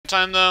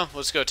time, though,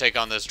 let's go take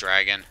on this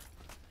dragon.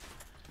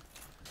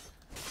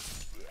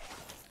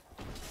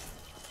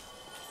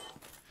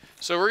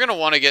 So we're going to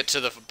want to get to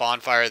the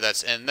bonfire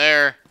that's in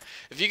there.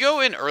 If you go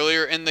in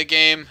earlier in the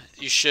game,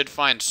 you should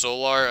find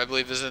solaire, I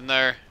believe, is in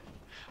there.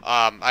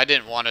 I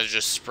didn't want to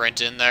just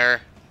sprint in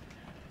there.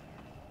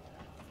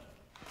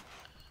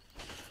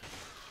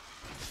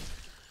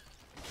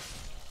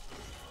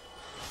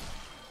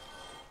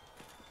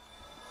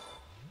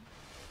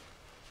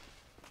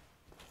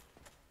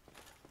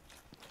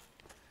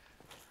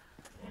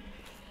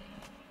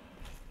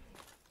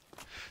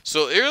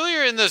 So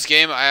earlier in this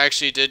game, I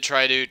actually did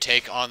try to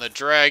take on the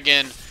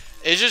dragon.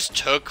 It just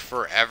took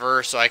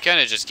forever, so I kind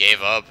of just gave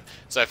up.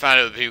 So I found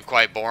it would be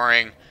quite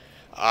boring.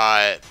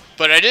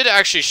 But I did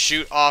actually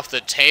shoot off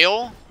the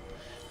tail,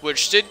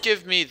 which did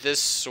give me this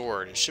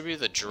sword. It should be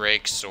the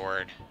Drake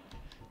sword.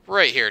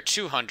 Right here,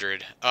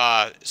 200.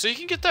 So you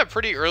can get that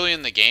pretty early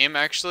in the game,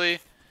 actually,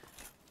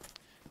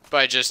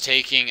 by just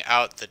taking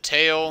out the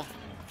tail.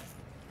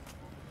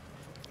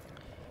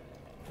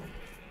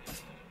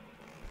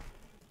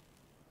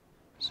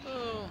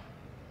 So...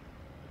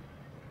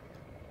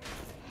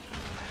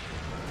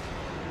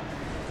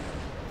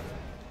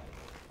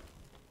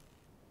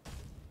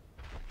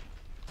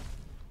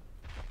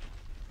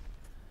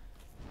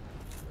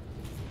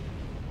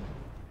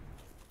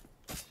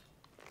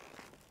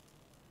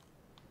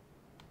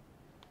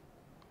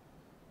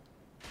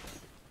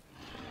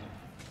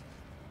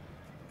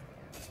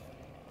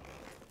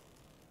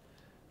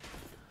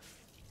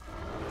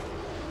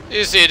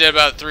 You see it did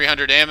about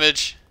 300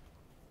 damage.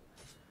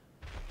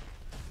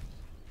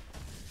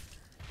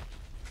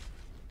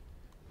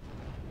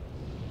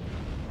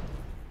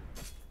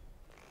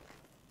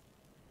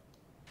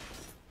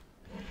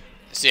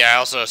 See, I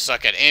also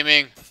suck at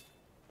aiming.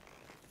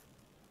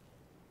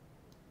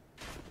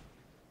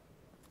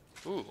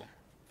 Ooh.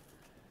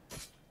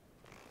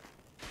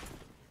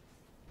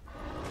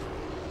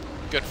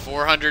 Good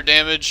 400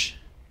 damage.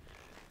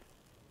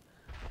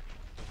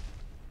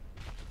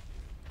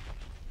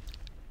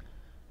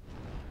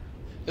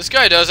 This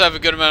guy does have a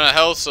good amount of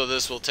health, so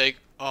this will take...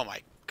 Oh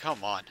my...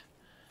 Come on.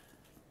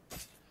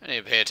 I need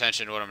to pay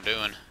attention to what I'm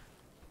doing.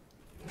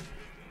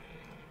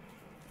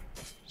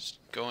 Just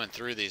going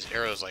through these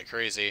arrows like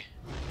crazy.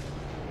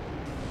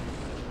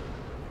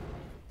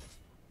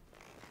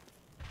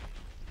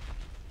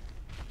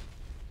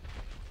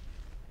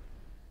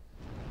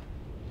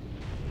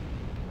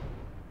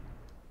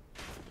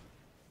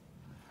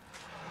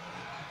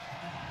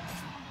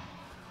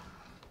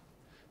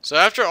 So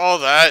after all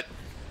that,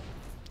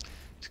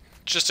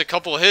 just a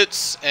couple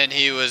hits and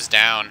he was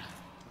down.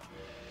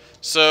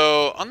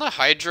 So on the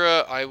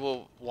Hydra, I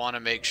will want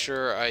to make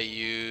sure I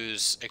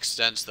use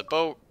extends the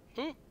bow.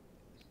 Ooh,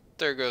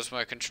 there goes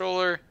my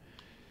controller.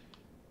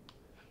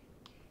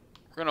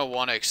 We're going to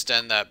want to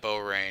extend that bow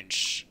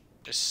range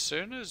as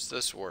soon as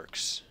this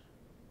works.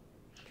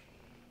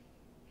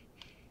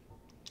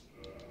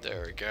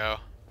 There we go.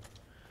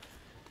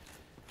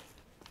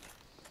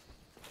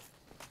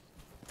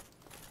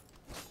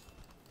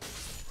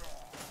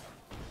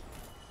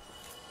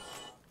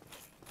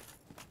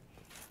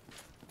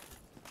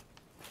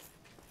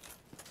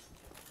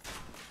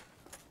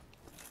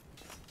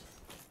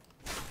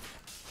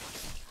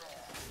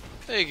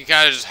 You can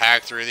kind of just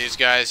hack through these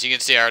guys. You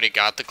can see I already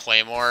got the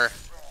claymore.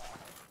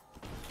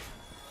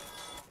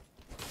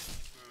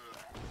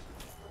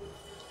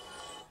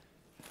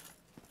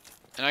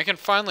 And I can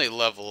finally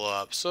level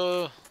up,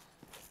 so...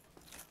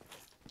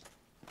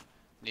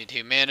 Need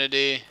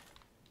humanity.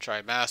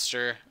 Try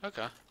master.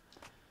 Okay.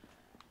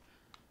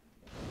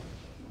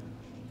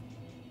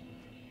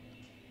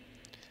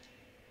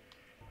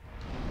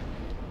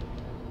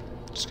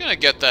 Just gonna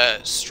get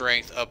that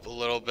strength up a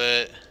little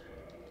bit.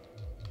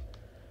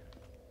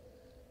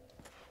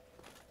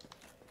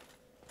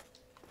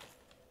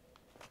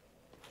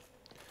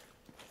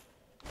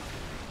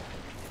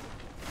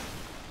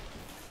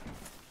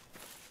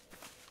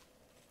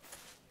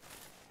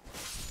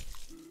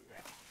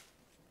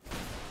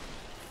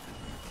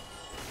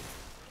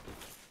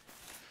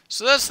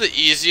 So that's the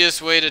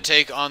easiest way to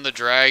take on the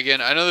dragon.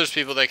 I know there's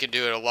people that can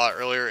do it a lot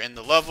earlier in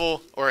the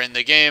level or in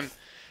the game.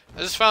 I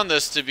just found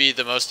this to be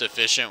the most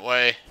efficient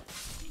way.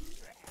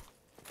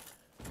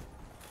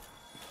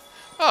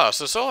 Oh,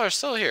 so Solaire's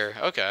still here.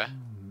 Okay.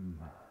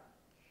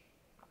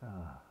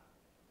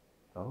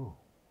 Oh,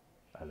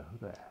 hello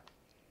there.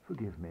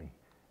 Forgive me.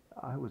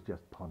 I was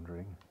just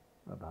pondering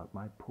about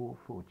my poor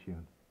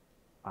fortune.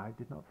 I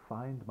did not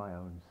find my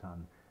own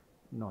son.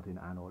 Not in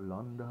Anor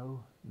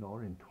Londo,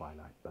 nor in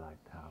Twilight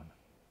Blighttown.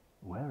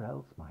 Where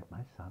else might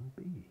my son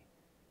be?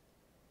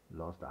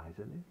 Lost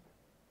Izalith,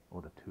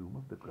 or the tomb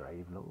of the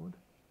Grave Lord?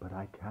 But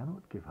I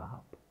cannot give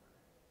up.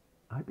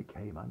 I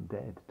became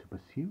undead to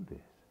pursue this.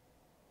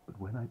 But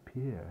when I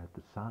peer at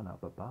the sun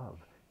up above,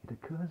 it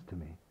occurs to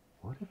me,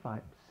 what if I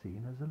am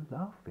seen as a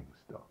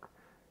laughingstock?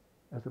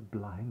 As a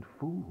blind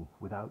fool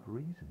without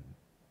reason?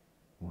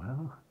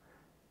 Well,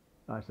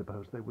 I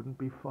suppose they wouldn't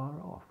be far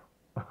off.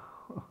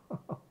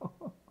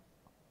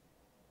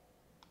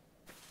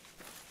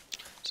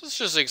 So let's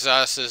just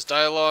exhaust this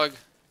dialogue.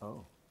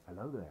 Oh,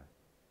 hello there.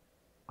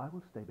 I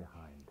will stay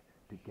behind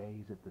to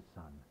gaze at the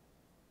sun.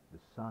 The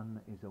sun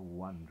is a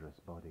wondrous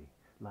body,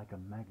 like a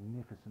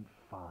magnificent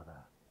father.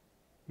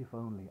 If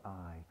only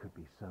I could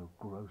be so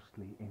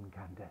grossly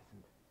incandescent.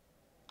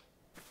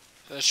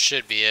 That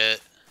should be it.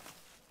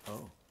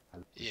 Oh,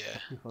 hello. Yeah.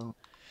 If only...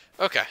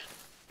 Okay.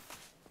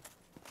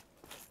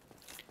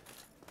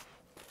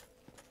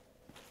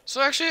 So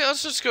actually,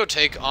 let's just go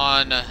take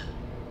on...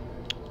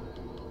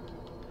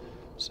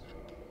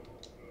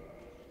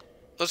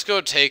 Let's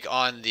go take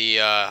on the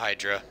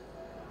Hydra.